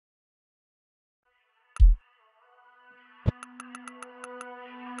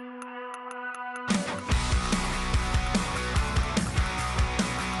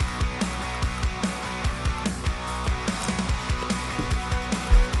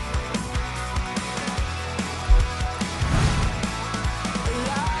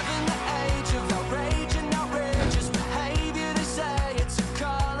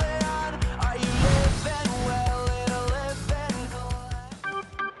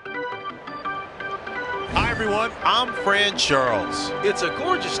everyone, I'm Fran Charles. It's a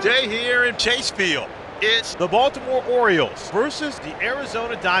gorgeous day here in Chase Field. It's the Baltimore Orioles versus the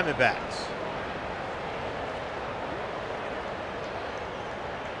Arizona Diamondbacks.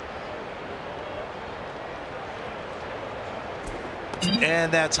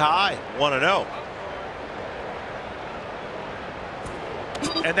 And that's high, 1-0.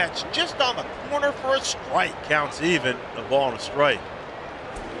 And that's just on the corner for a strike. Counts even, a ball and a strike.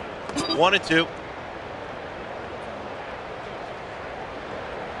 1-2.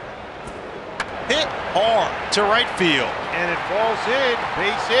 Hit hard to right field. And it falls in,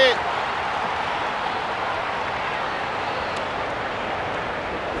 base hit.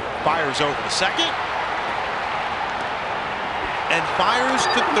 Fires over to second. And fires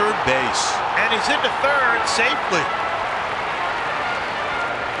to third base. And he's into third safely.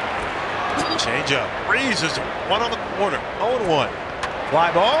 Change up. Breezes one on the corner. 0-1. Fly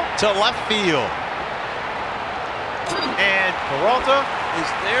ball to left field. And Peralta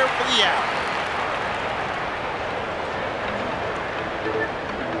is there for the out.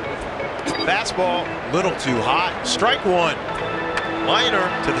 Fastball, little too hot. Strike one. Liner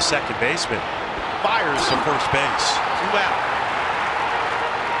to the second baseman. Fires to first base. 2 out.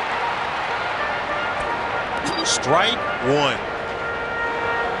 Strike one.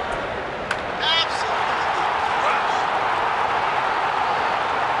 Absolutely crushed.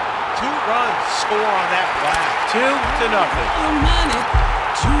 2 runs score on that blast. 2-0. A minute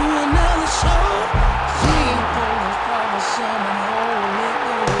to another show. Sing for the father, son, and holy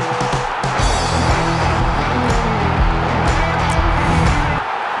ghost.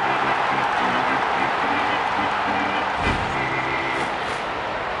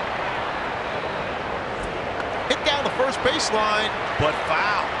 Hit down the first baseline, but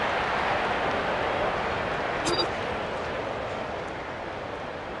foul.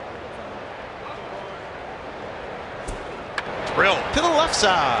 Drill to the left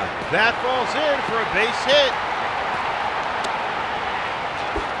side. That falls in for a base hit.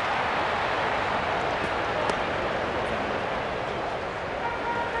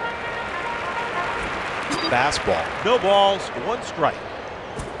 Fastball. No balls, 1 strike.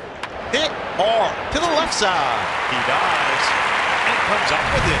 Hit hard to the left side. He dives and comes up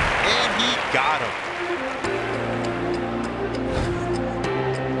with it. And he got him.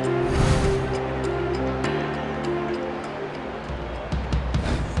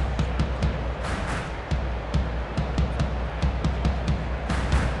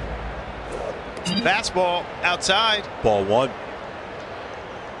 Fastball outside. Ball 1.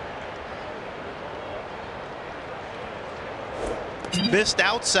 Missed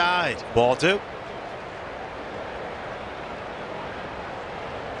outside. Ball 2.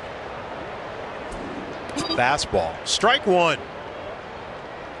 Fastball. Strike 1.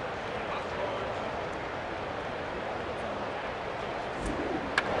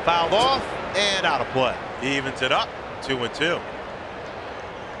 Fouled off and out of play. Evens it up. 2-2.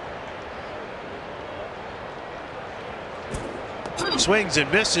 Swings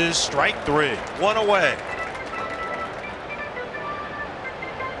and misses. Strike 3. 1 away.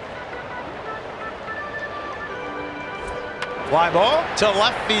 Fly ball to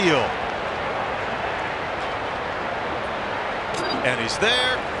left field. And he's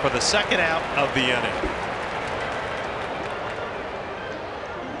there for the second out of the inning.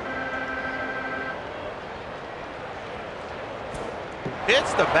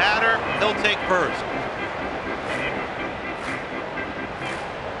 Hits the batter. He'll take first.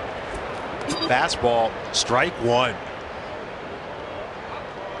 Fastball, strike 1.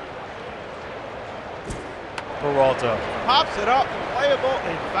 Peralta pops it up, playable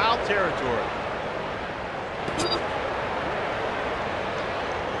in foul territory.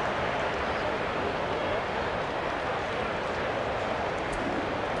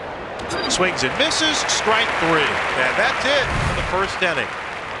 Swings and misses, strike 3. And that's it for the first inning.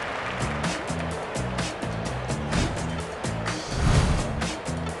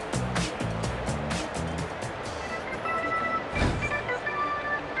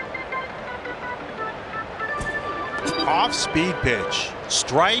 Off-speed pitch.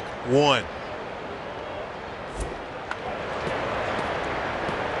 Strike 1.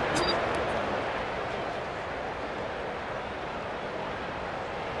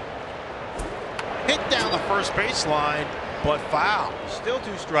 Hit down the first baseline, but foul. Still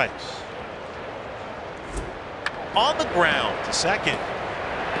 2 strikes. On the ground to second.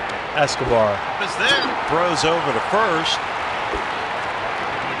 Escobar is there. Throws over to first.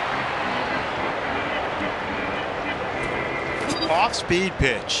 Off-speed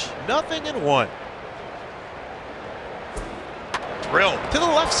pitch. 0-1. Drill to the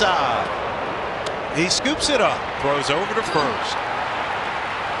left side. He scoops it up, throws over to first.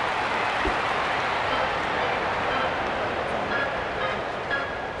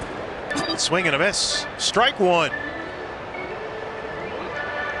 Swing and a miss. Strike one.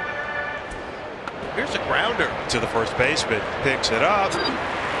 Here's a grounder to the first baseman. Picks it up.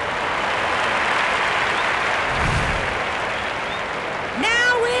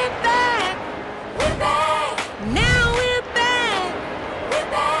 Now we're back. We're back. Now we're back. We're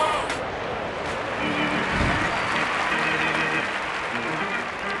back.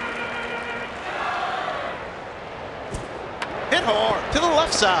 Hit hard to the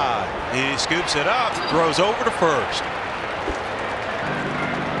left side. He scoops it up, throws over to first.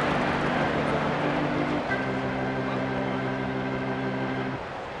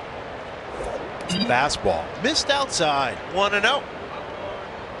 Fastball missed outside. 1-0.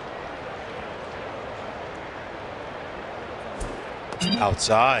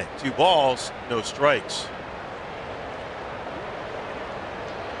 Outside. 2 balls, no strikes.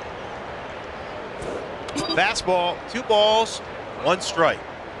 Fastball, 2 balls, 1 strike.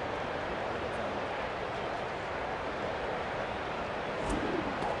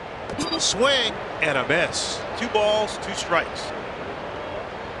 Swing and a miss. 2 balls, 2 strikes.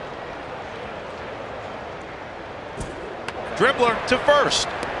 Dribbler to first.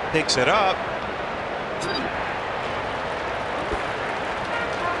 Picks it up.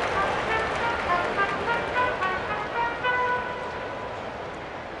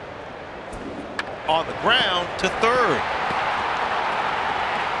 On the ground to third.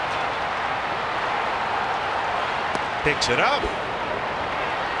 Picks it up.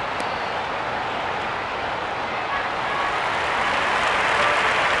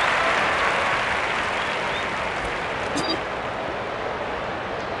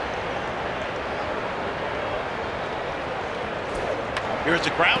 Here's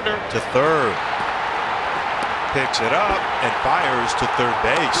a grounder to third. Picks it up and fires to third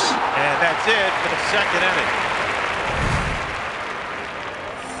base. And that's it for the second inning.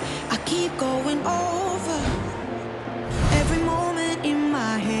 I keep going over every moment in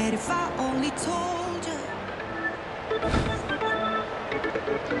my head. If I only told you.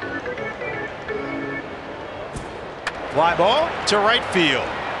 Fly ball to right field.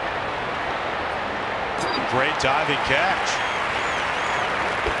 Great diving catch.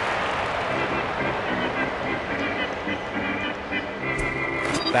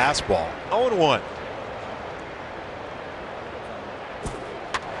 Fastball, 0-1.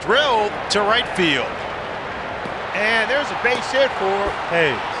 Drilled to right field. And there's a base hit for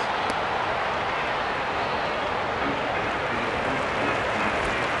Hayes.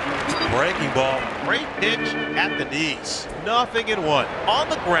 Breaking ball, great pitch at the knees. 0-1. On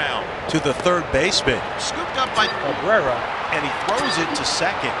the ground to the third baseman. Scooped up by Cabrera. And he throws it to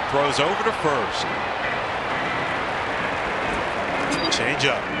second. Throws over to first.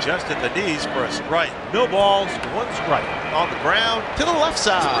 Changeup just at the knees for a strike. No balls, 1 strike. On the ground to the left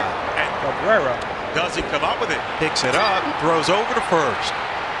side. And Cabrera doesn't come up with it. Picks it up, throws over to first.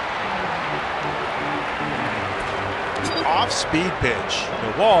 Off-speed pitch. No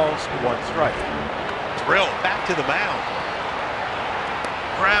balls, 1 strike. Drill back to the mound.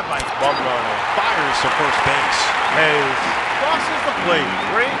 Grab by Bumgarner. Fires to first base. Hayes crosses the plate.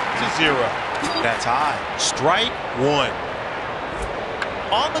 3-0. That's high. Strike 1.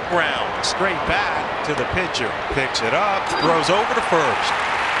 On the ground, straight back to the pitcher. Picks it up, throws over to first.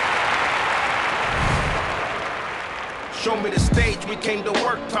 Show me the stage, we came to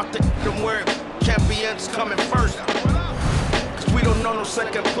work. Talk to them where champions coming first. Cause we don't know no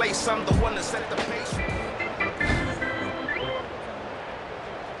second place, I'm the one that set the pace.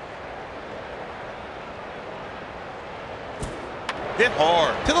 Hit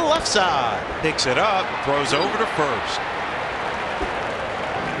hard to the left side. Picks it up, throws over to first.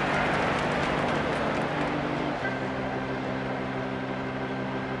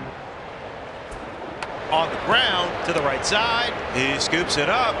 On the ground to the right side. He scoops it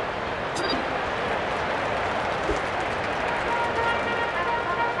up.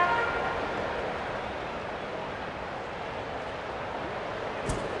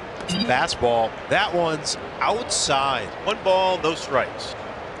 Fastball. That one's outside. 1 ball, no strikes.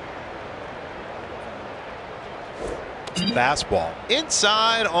 Fastball.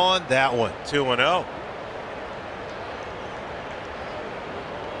 Inside on that one. 2-0.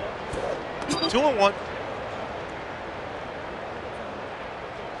 2-1.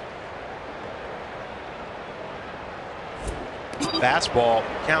 Fastball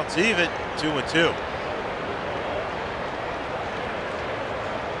counts even. 2-2.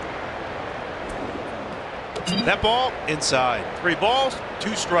 That ball inside. 3 balls,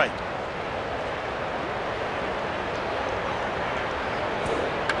 2 strikes.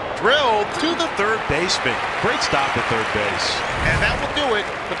 Drilled to the third baseman. Great stop at third base. And that will do it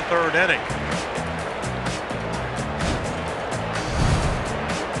for the third inning.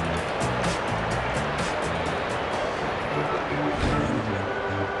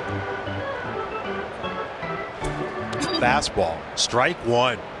 Fastball, strike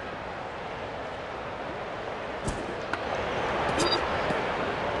one.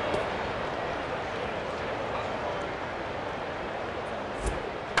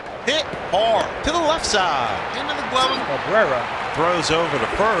 Hit hard to the left side. Into the glove of Cabrera. Throws over to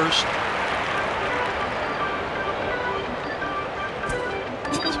first.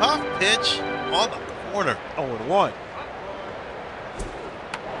 Tough pitch on the corner. 0-1.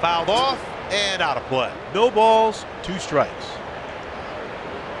 Fouled off and out of play. No balls, 2 strikes.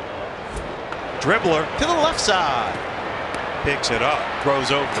 Dribbler to the left side. Picks it up.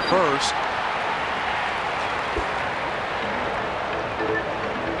 Throws over to first.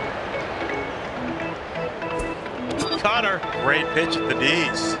 Cutter, great pitch at the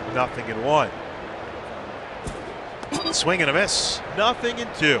knees. 0-1. Swing and a miss.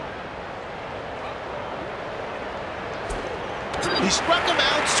 0-2. He struck him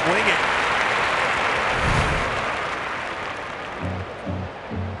out swinging.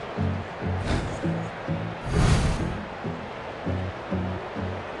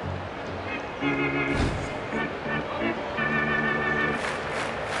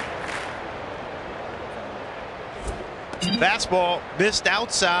 Fastball missed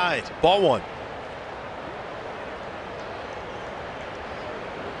outside. Ball 1.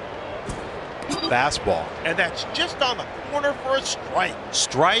 Fastball, and that's just on the corner for a strike.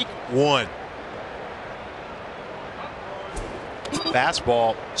 Strike 1.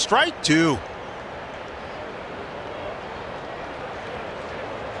 Fastball, strike 2.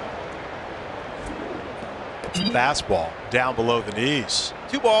 Fastball down below the knees.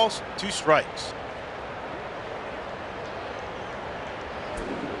 2 balls, 2 strikes.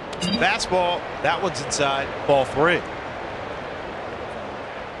 Fastball, that one's inside. Ball 3.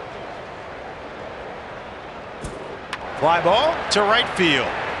 Fly ball to right field.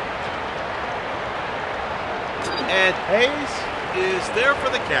 And Hayes is there for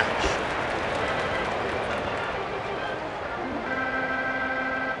the catch.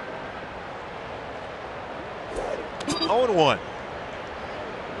 Oh and 1.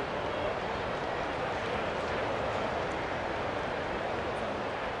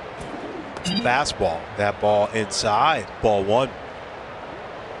 Fastball, that ball inside. Ball 1.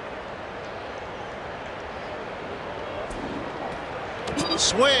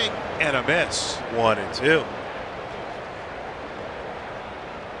 Swing and a miss. 1-2.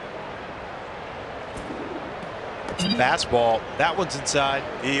 Fastball, that one's inside.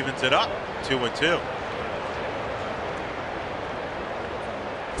 Evens it up. 2-2.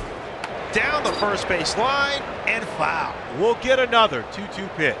 Down the first base line and foul. We'll get another 2-2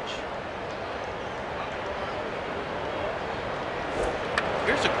 pitch.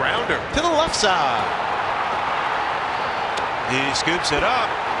 Here's a grounder to the left side. He scoops it up.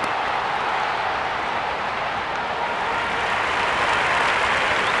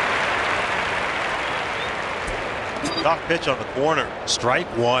 Tough pitch on the corner. Strike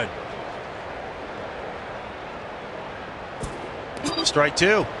 1. Strike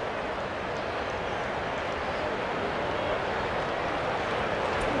 2.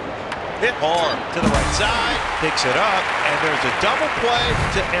 Hit hard to the right side. Picks it up, and there's a double play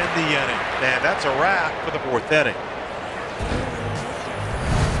to end the inning. And that's a wrap for the 4th inning.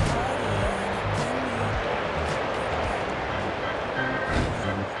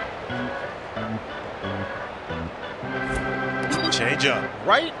 Changeup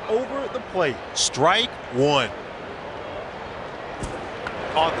right over the plate. Strike 1.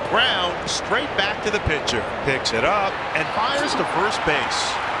 On the ground, straight back to the pitcher. Picks it up and fires to first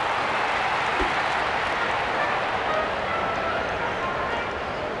base.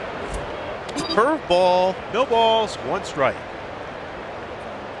 Curveball, no balls, 1 strike.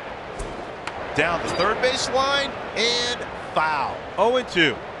 Down the third base line and foul.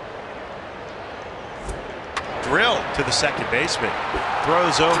 0-2. Drill to the second baseman.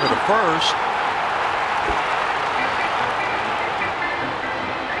 Throws over to first.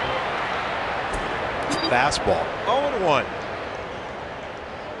 Fastball. 0-1.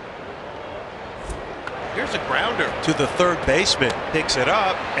 Here's a grounder to the third baseman. Picks it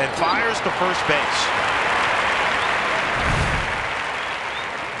up and fires to first base.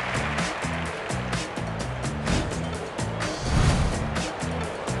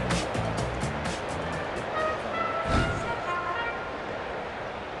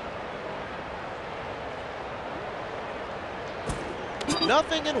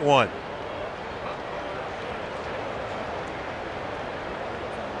 0-1.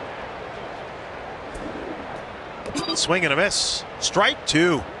 Swing and a miss. Strike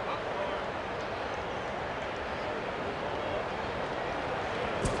 2.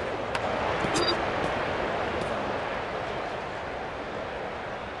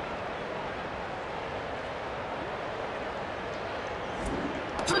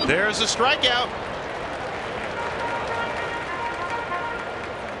 There's a strikeout.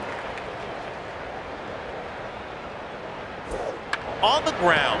 On the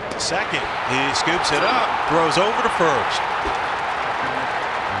ground, second. He scoops it up, throws over to first.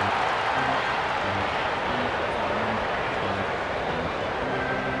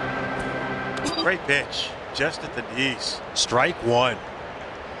 Great pitch, just at the knees. Strike 1.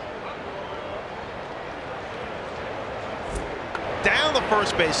 Down the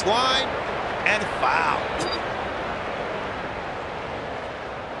first base line and foul.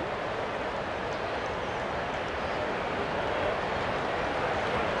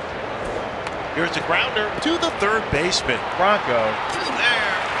 Here's a grounder to the third baseman. Bronco is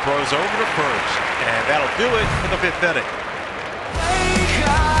there. Throws over to first. And that'll do it for the 5th inning. Wake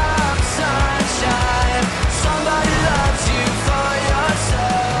up, sunshine. Somebody loves you for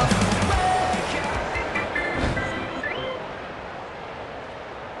yourself.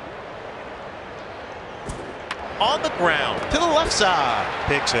 On the ground to the left side.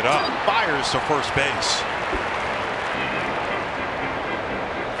 Picks it up. Fires to first base.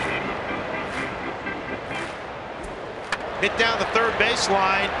 Hit down the third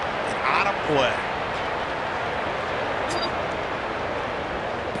baseline and out of play.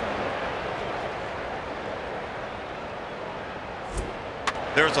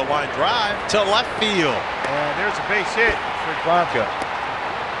 There's a line drive to left field. And there's a base hit for Bronco.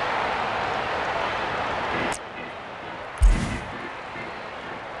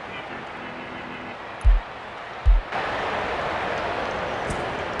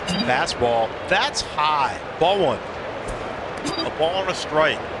 Fastball, that's high. Ball 1. A ball and a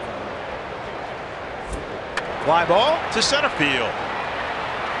strike. Fly ball to center field.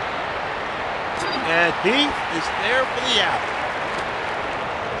 And Heath is there for the out.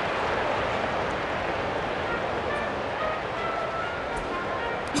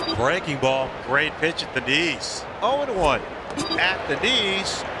 Breaking ball, great pitch at the knees. 0-1 at the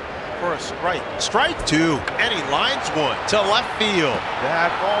knees for a strike. Strike 2, and he lines one to left field.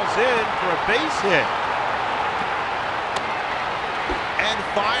 That ball's in for a base hit. And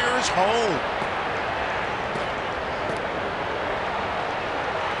fires home.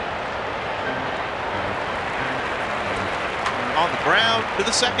 On the ground to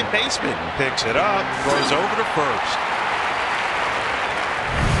the second baseman. Picks it up, throws over to first.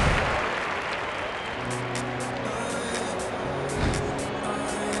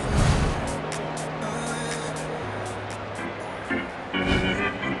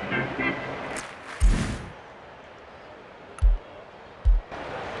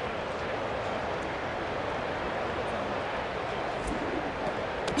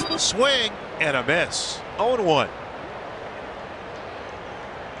 Swing and a miss. 0-1.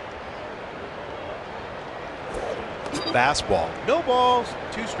 Fastball. No balls,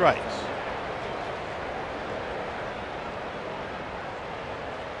 2 strikes.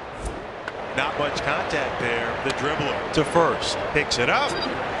 Not much contact there. The dribbler to first. Picks it up.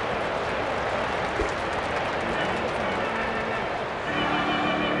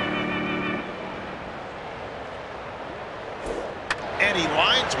 And he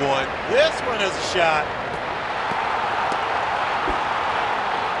lines one. This one is a shot.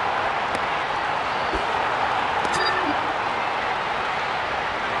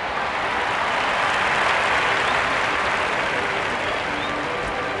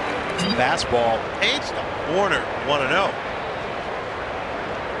 Fastball paints the corner. 1-0.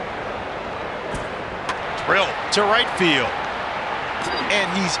 Drill to right field. And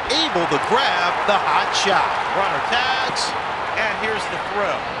he's able to grab the hot shot. Runner tags. And here's the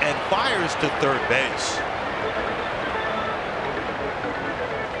throw. And fires to third base.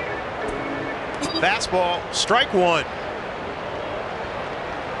 Fastball, strike 1.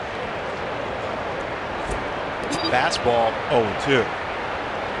 Fastball, 0-2.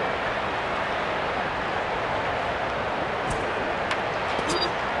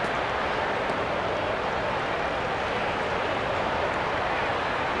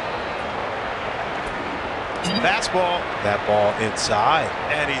 Fastball, that ball inside,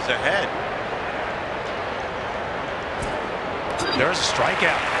 and he's ahead. There's a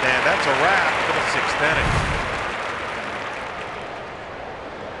strikeout, and that's a wrap for the 6th inning.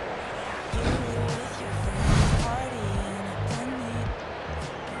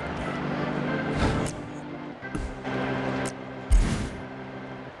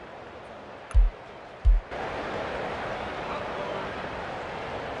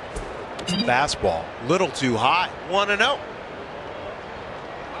 Fastball, little too high. 1-0.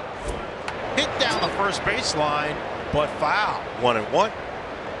 Hit down the first baseline, but foul. 1-1.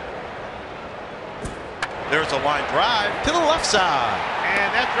 There's a line drive to the left side.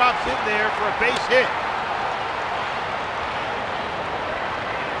 And that drops in there for a base hit.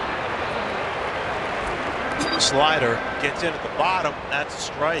 Slider gets in at the bottom. That's a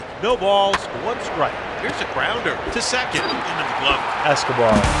strike. No balls, 1 strike. Here's a grounder to second. Into the glove.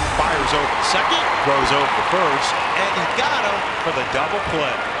 Escobar. Fires over to second, throws over to first, and he got him for the double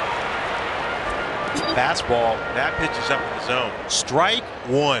play. Fastball, that pitch is up in the zone. Strike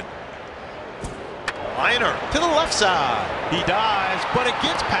 1. Liner to the left side. He dives, but it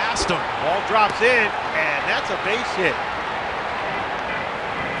gets past him. Ball drops in, and that's a base hit.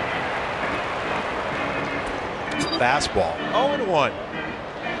 Fastball, 0-1.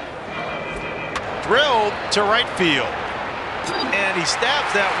 Drilled to right field. And he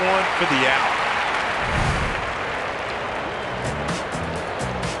stabs that one for the out.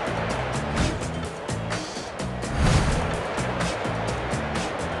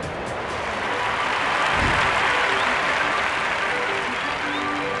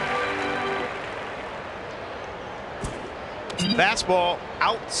 Fastball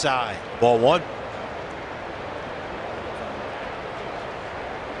outside. Ball 1.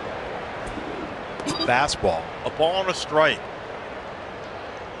 Fastball, a ball and a strike.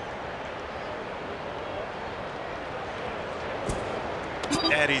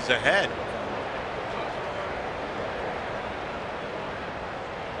 And he's ahead.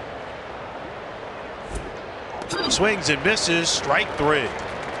 Swings and misses, strike 3.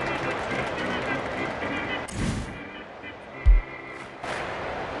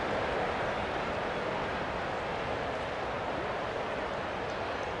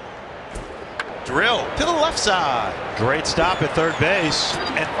 Drill to the left side. Great stop at third base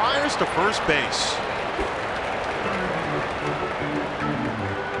and fires to first base.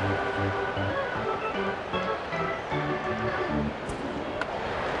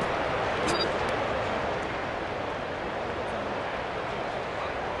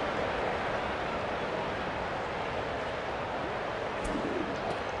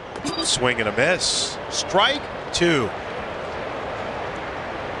 Swing and a miss. Strike 2.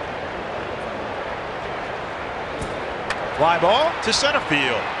 Fly ball to center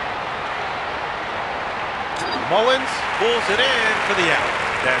field. Mullins pulls it in for the out.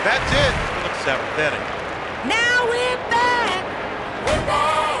 And that's it for the 7th inning. Now we're back. We're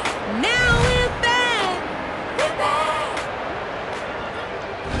back. Now we're back. We're back.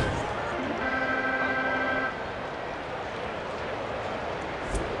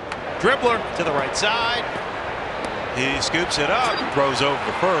 Dribbler to the right side. He scoops it up, throws over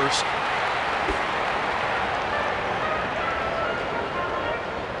to first.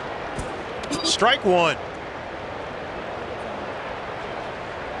 Strike 1.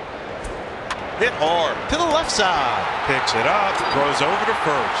 Hit hard to the left side. Picks it up, throws over to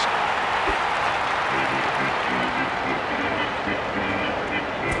first.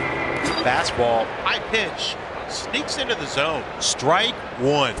 Fastball, high pitch, sneaks into the zone. Strike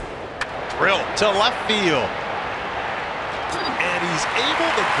 1. Drill to left field. And he's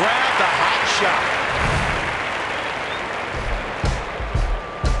able to grab the hot shot.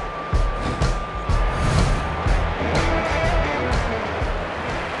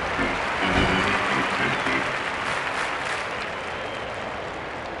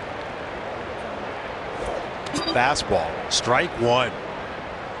 Fastball, strike 1.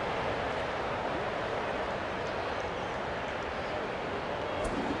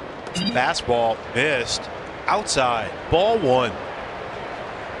 Fastball missed, outside, ball 1.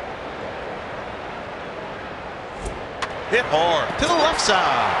 Hit hard to the left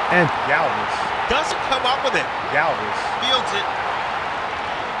side. And Galvis. Doesn't come up with it. Galvis. Fields it.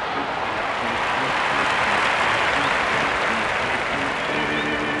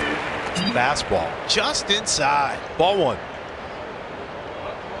 Fastball just inside. Ball 1.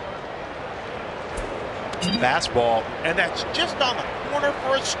 Fastball, and that's just on the corner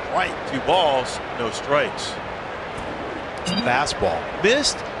for a strike. 2 balls, no strikes. Fastball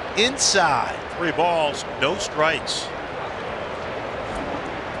missed inside. 3 balls, no strikes.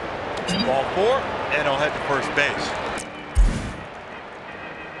 Ball 4, and he'll head to first base.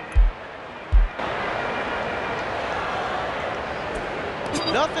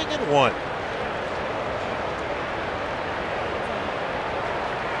 Nothing in 1.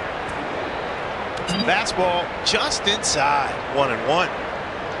 Fastball just inside. 1-1.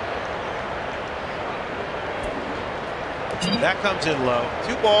 That comes in low.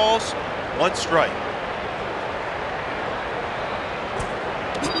 2 balls, 1 strike.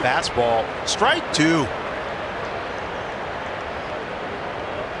 Fastball, strike 2.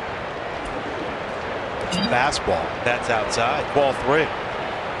 Fastball, that's outside. Ball 3.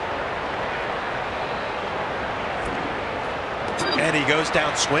 And he goes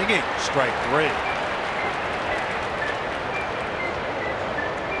down swinging. Strike 3.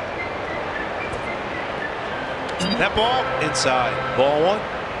 That ball inside. Ball 1.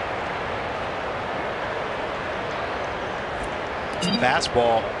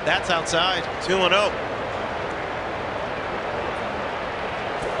 Fastball, that's outside. 2-0.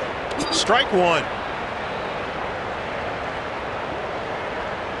 Strike 1.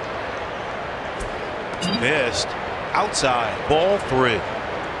 Missed. Outside. Ball 3.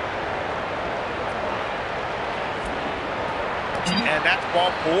 And that's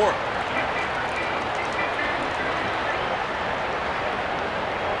ball 4.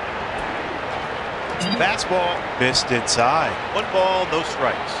 Fastball missed inside. 1 ball, no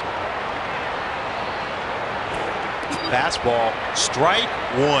strikes. Fastball, strike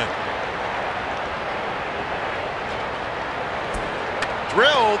 1.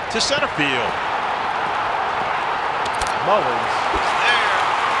 Drilled to center field. Mullins is there.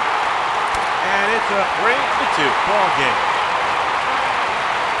 And it's a 3-2 ball game.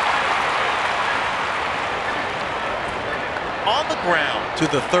 On the ground to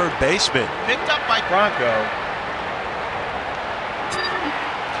the third baseman. Picked up by Bronco.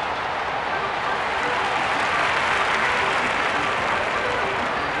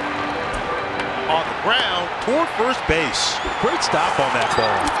 On the ground toward first base. Great stop on that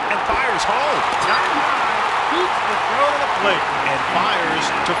ball. And fires home. Not high. Beats the throw to the plate. And fires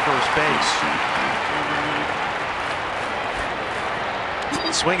to first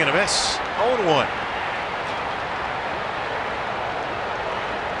base. Swing and a miss. 0-1.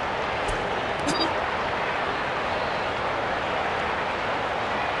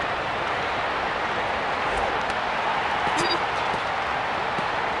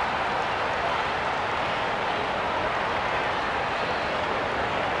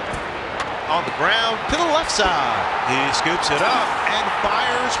 On the ground to the left side. He scoops it up and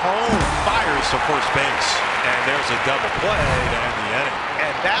fires home. Fires to first base. And there's a double play to end the inning.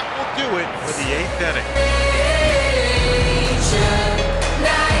 And that will do it for the 8th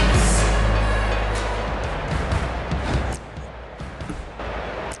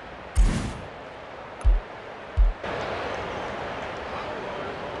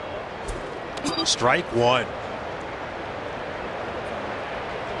inning. Strike 1.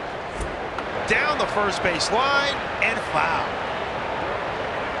 Down the first base line and foul.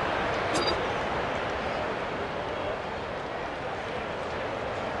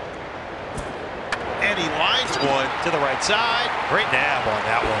 And he lines one to the right side. Great nab on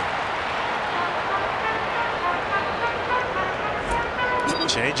that one.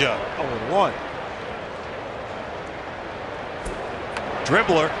 Change up. 0-1.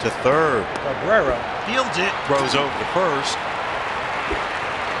 Dribbler to third. Cabrera fields it, throws over to first.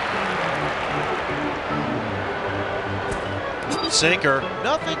 Sinker,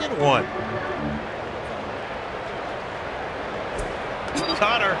 0-1.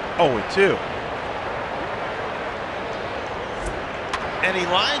 Connor, 0-2. And he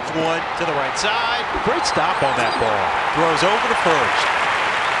lines one to the right side. Great stop on that ball. Throws over to first.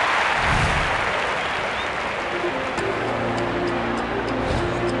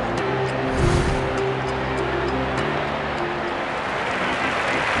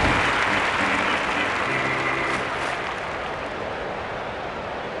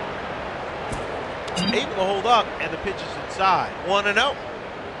 Able to hold up, and the pitch is inside. 1-0.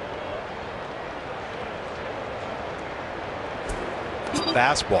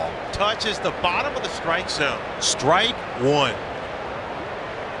 Fastball touches the bottom of the strike zone. Strike 1.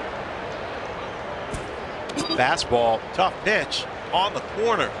 Fastball, tough pitch on the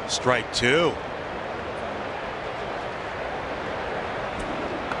corner. Strike 2.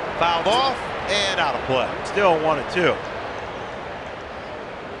 Fouled off and out of play. Still 1-2.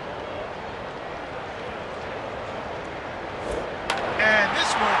 And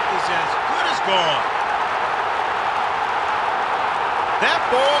this one is as good as gone. That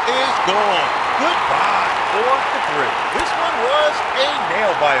ball is gone. Goodbye. 4-3. This one was a nail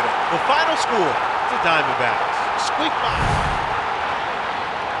biter. The final score, the Diamondbacks squeak by.